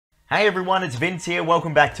Hey everyone, it's Vince here.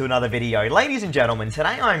 Welcome back to another video. Ladies and gentlemen,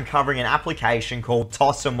 today I'm covering an application called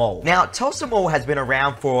Toss 'Em All. Now, Toss 'Em All has been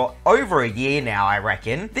around for over a year now, I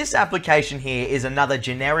reckon. This application here is another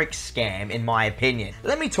generic scam, in my opinion.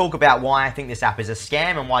 Let me talk about why I think this app is a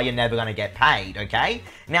scam and why you're never going to get paid, okay?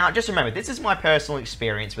 Now, just remember, this is my personal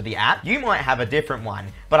experience with the app. You might have a different one,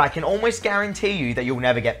 but I can almost guarantee you that you'll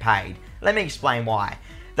never get paid. Let me explain why.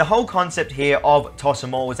 The whole concept here of Toss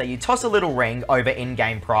 'Em All is that you toss a little ring over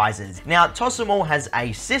in-game prizes. Now, Toss 'Em All has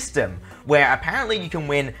a system where apparently you can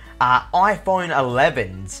win iPhone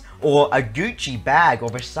 11s or a Gucci bag or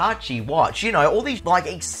Versace watch. You know, all these like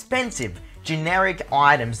expensive generic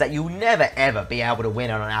items that you'll never ever be able to win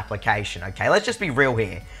on an application, okay? Let's just be real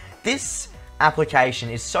here. This application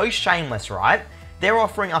is so shameless, right? They're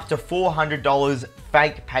offering up to $400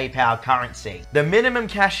 fake PayPal currency. The minimum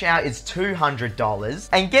cash out is $200.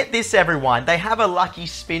 And get this everyone, they have a lucky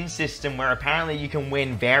spin system where apparently you can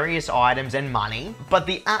win various items and money. But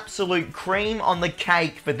the absolute cream on the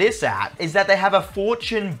cake for this app is that they have a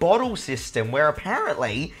fortune bottle system where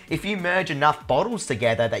apparently if you merge enough bottles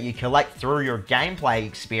together that you collect through your gameplay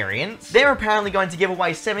experience, they're apparently going to give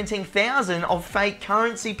away 17,000 of fake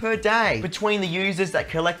currency per day between the users that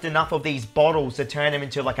collect enough of these bottles to turn them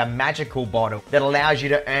into like a magical bottle that allows you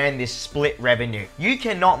to earn this split revenue. You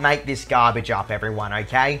cannot make this garbage up, everyone,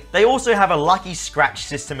 okay? They also have a lucky scratch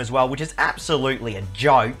system as well, which is absolutely a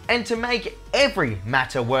joke. And to make every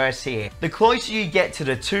matter worse here, the closer you get to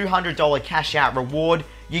the $200 cash out reward,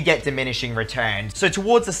 you get diminishing returns. So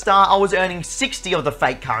towards the start, I was earning 60 of the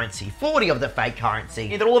fake currency, 40 of the fake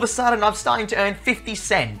currency, and then all of a sudden I'm starting to earn 50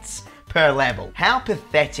 cents per level. How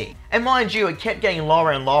pathetic. And mind you, it kept getting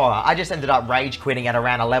lower and lower. I just ended up rage quitting at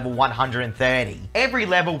around a level 130. Every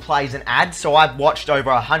level plays an ad, so I've watched over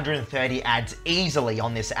 130 ads easily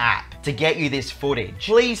on this app to get you this footage.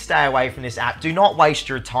 Please stay away from this app. Do not waste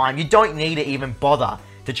your time. You don't need to even bother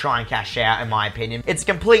to try and cash out, in my opinion. It's a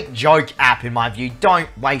complete joke app in my view. Don't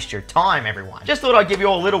waste your time, everyone. Just thought I'd give you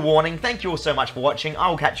all a little warning. Thank you all so much for watching. I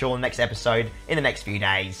will catch you all in the next episode in the next few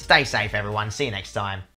days. Stay safe, everyone. See you next time.